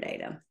by their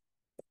data.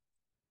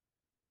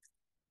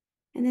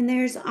 And then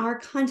there's our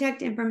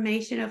contact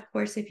information, of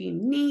course, if you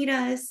need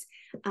us.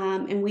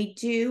 And we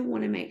do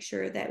want to make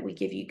sure that we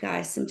give you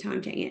guys some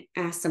time to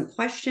ask some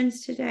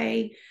questions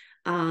today.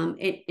 And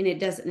it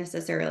doesn't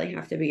necessarily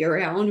have to be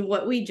around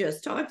what we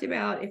just talked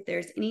about. If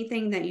there's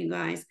anything that you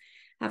guys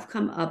have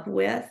come up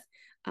with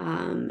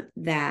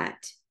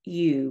that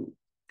you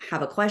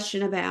have a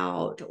question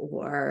about,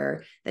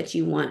 or that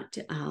you want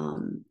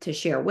to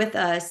share with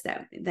us,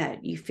 that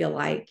you feel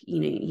like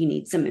you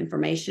need some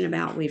information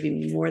about, we'd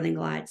be more than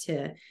glad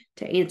to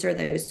answer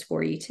those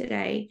for you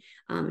today.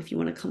 If you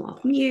want to come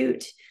off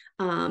mute,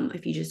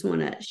 if you just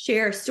want to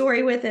share a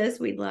story with us,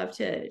 we'd love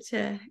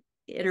to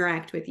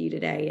interact with you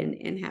today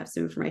and have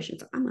some information.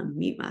 So I'm gonna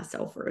mute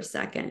myself for a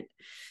second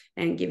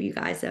and give you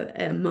guys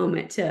a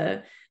moment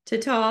to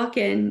talk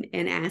and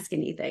ask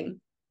anything.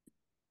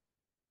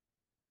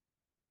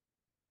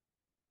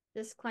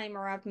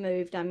 Disclaimer, I've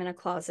moved. I'm in a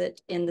closet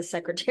in the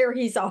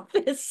secretary's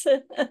office. So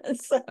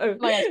oh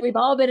my gosh, we've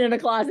all been in a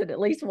closet at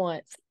least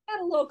once.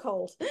 Got a little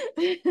cold.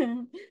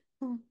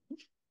 All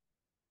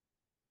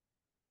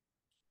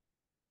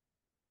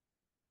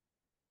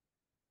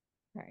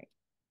right.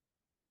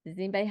 Does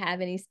anybody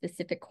have any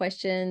specific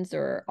questions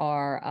or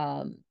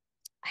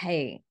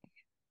hey,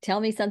 tell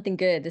me something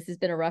good. This has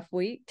been a rough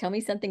week. Tell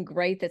me something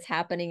great that's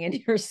happening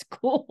in your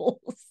schools.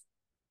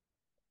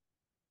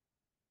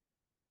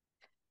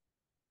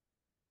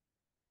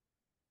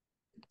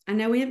 I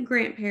know we have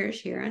Grant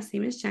Parish here. I see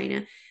Miss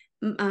China.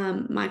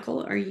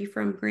 Michael, are you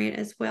from Grant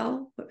as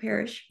well? What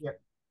parish? Yeah.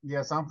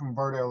 Yes, I'm from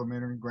Verde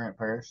Elementary, Grant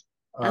Parish.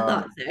 I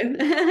thought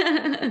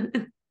so.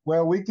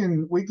 Well, we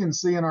can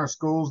see in our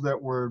schools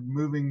that we're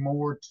moving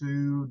more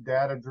to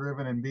data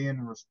driven and being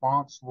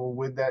responsible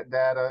with that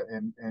data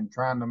and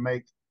trying to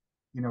make,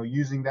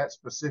 using that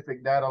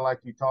specific data like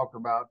you talked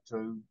about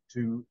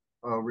to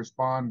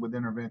respond with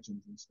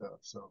interventions and stuff.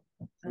 So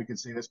we can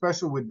see it,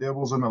 especially with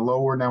Dibbles in the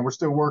lower. Now we're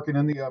still working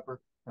in the upper,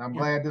 and I'm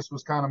glad this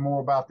was kind of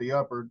more about the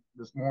upper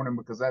this morning,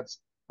 because that's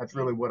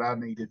really what I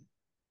needed.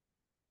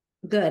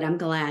 Good. I'm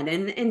glad.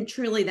 And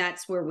truly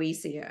that's where we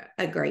see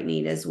a great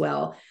need as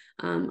well.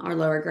 Our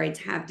lower grades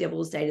have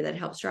Dibbles data that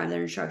helps drive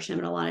their instruction,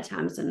 but a lot of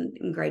times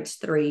in grades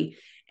 3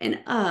 and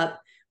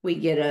up, we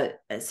get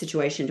a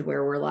situation to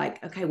where we're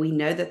like, okay, we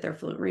know that they're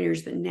fluent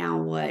readers, but now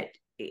what?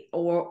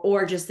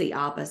 Or just the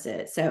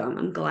opposite. So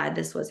I'm glad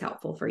this was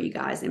helpful for you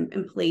guys.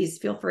 And please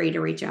feel free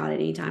to reach out at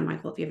any time,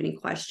 Michael, if you have any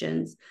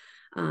questions.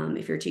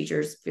 If your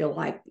teachers feel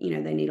like,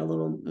 they need a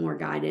little more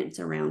guidance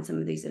around some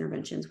of these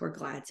interventions, we're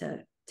glad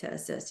to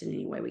assist in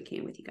any way we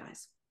can with you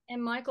guys.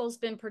 And Michael's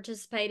been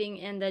participating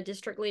in the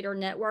District Leader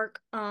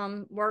Network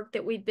work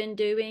that we've been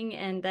doing,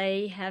 and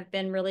they have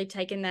been really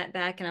taking that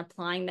back and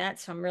applying that.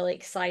 So I'm really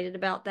excited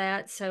about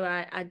that. So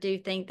I do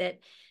think that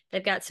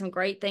they've got some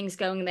great things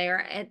going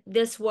there. And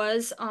this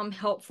was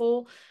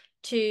helpful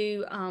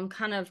to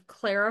kind of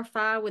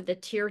clarify with the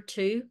Tier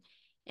 2,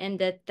 and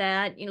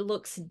that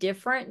looks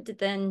different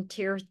than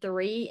Tier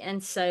 3.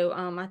 And so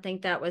I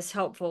think that was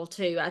helpful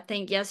too. I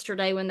think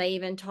yesterday when they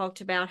even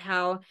talked about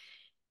how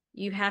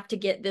you have to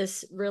get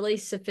this really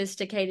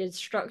sophisticated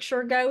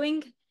structure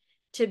going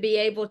to be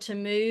able to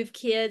move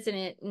kids, and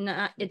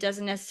it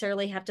doesn't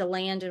necessarily have to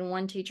land in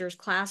one teacher's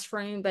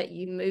classroom, but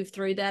you move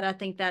through that. I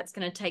think that's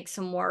going to take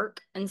some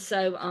work. And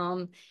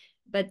so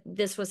but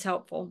this was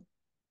helpful.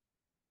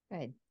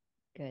 Good.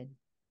 Good.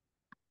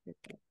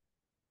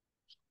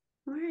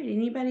 All right.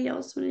 Anybody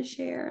else want to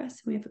share? So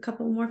we have a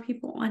couple more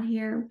people on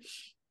here.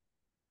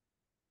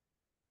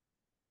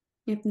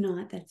 If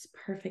not, that's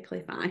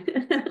perfectly fine.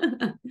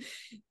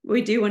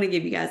 We do want to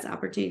give you guys the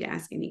opportunity to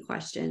ask any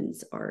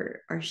questions or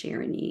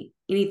share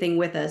anything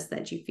with us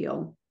that you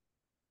feel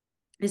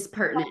is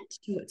pertinent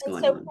to what's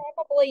going on.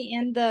 Probably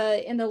in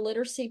the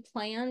literacy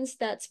plans,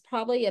 that's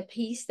probably a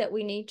piece that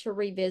we need to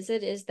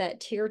revisit, is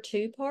that Tier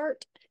 2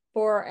 part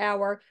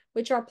for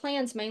which are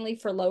plans mainly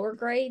for lower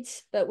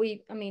grades, but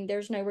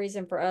there's no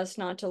reason for us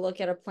not to look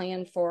at a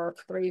plan for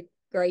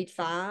grade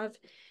 5.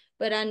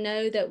 But I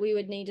know that we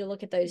would need to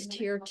look at those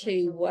Tier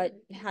 2.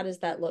 How does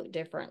that look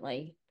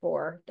differently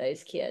for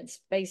those kids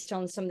based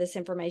on some of this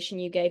information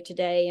you gave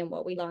today and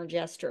what we learned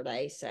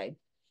yesterday? So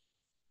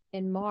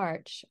in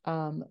March,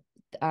 our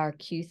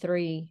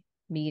Q3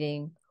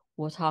 meeting,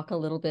 we'll talk a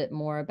little bit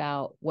more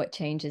about what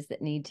changes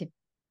that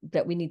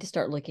we need to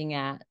start looking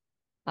at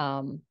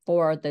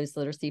for those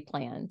literacy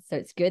plans. So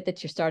it's good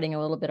that you're starting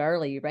a little bit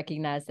early. You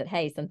recognize that,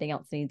 hey, something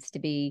else needs to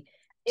be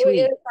tweaked.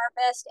 It was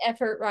our best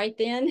effort right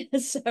then.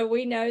 So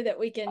we know that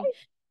we can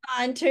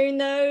fine tune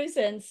those.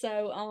 And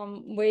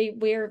so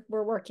we're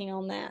working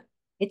on that.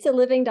 It's a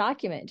living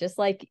document, just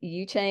like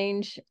you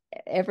change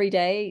every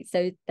day.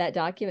 So that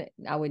document,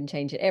 I wouldn't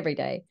change it every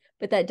day,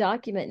 but that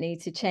document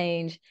needs to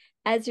change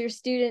as your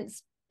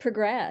students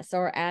progress,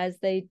 or as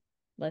they,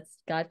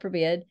 God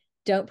forbid,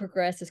 don't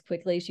progress as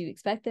quickly as you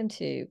expect them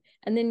to.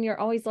 And then you're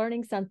always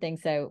learning something.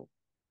 So,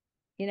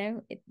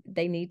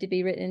 they need to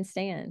be written in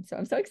stand. So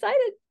I'm so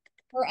excited.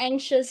 We're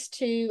anxious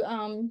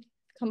to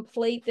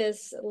complete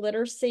this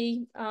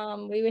literacy.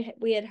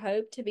 We had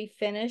hoped to be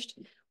finished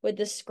with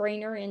the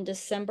screener in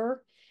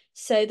December,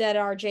 so that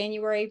our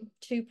January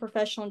 2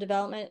 professional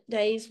development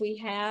days we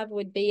have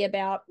would be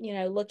about,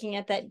 looking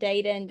at that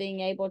data and being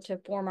able to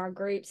form our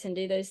groups and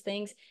do those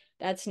things.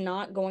 That's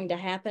not going to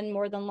happen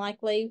more than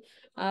likely.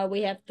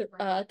 We have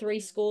 3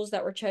 schools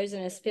that were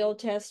chosen as field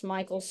tests.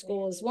 Michael's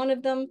school is one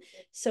of them.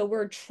 So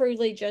we're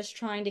truly just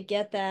trying to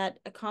get that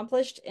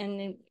accomplished.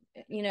 And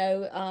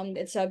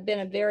it's been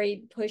a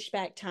very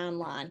pushback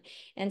timeline.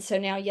 And so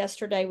now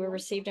yesterday we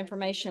received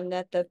information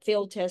that the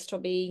field test will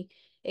be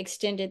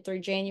extended through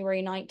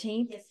January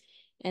 19th.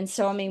 And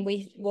so,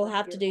 we will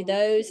have to do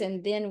those,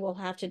 and then we'll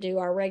have to do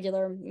our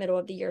regular middle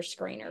of the year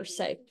screeners.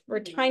 So we're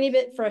a tiny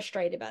bit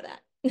frustrated by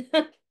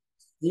that.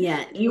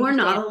 Yeah, you are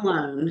not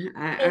alone.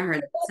 I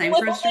heard the same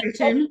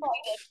frustration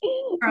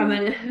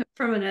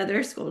from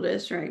another school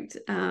district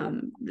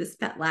this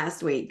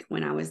last week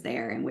when I was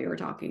there, and we were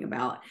talking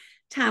about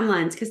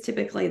timelines, because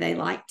typically they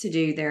like to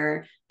do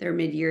their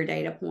mid-year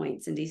data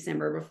points in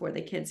December before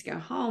the kids go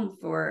home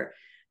for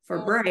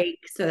break,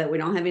 so that we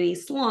don't have any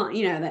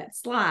that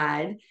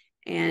slide,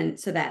 and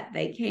so that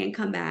they can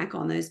come back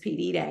on those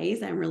PD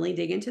days and really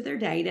dig into their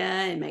data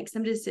and make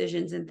some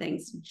decisions and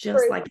things,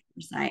 just like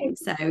you're saying.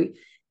 So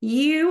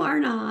you are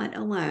not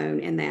alone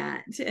in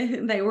that.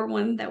 They were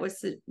one that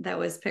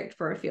was picked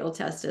for a field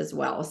test as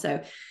well.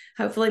 So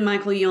hopefully,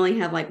 Michael, you only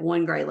have like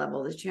 1 grade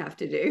level that you have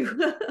to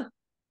do.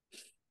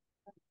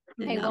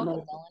 Hey,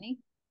 welcome, Melanie.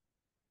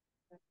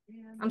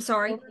 I'm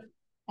sorry.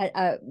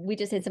 We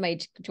just had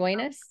somebody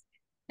join us,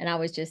 and I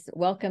was just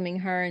welcoming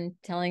her and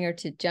telling her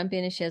to jump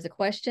in if she has a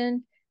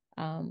question.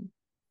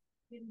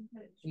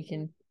 You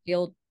can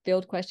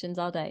field questions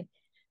all day.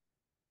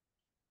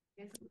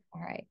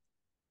 All right.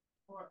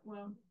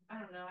 Well, I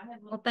don't know.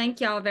 Well, thank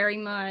y'all very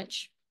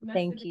much.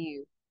 Thank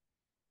you.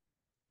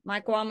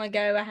 Michael, I'm gonna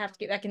go. I have to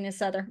get back in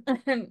this other.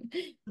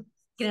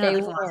 Get out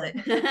of the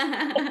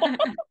closet.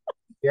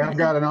 Yeah, I've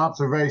got an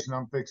observation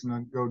I'm fixing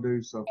to go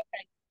do. So, okay.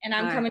 And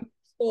I'm coming to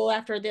school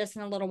after this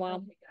in a little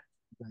while.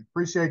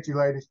 Appreciate you,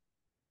 ladies.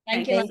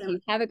 Thank you.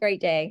 Have a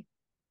great day.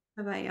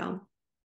 Bye-bye, y'all.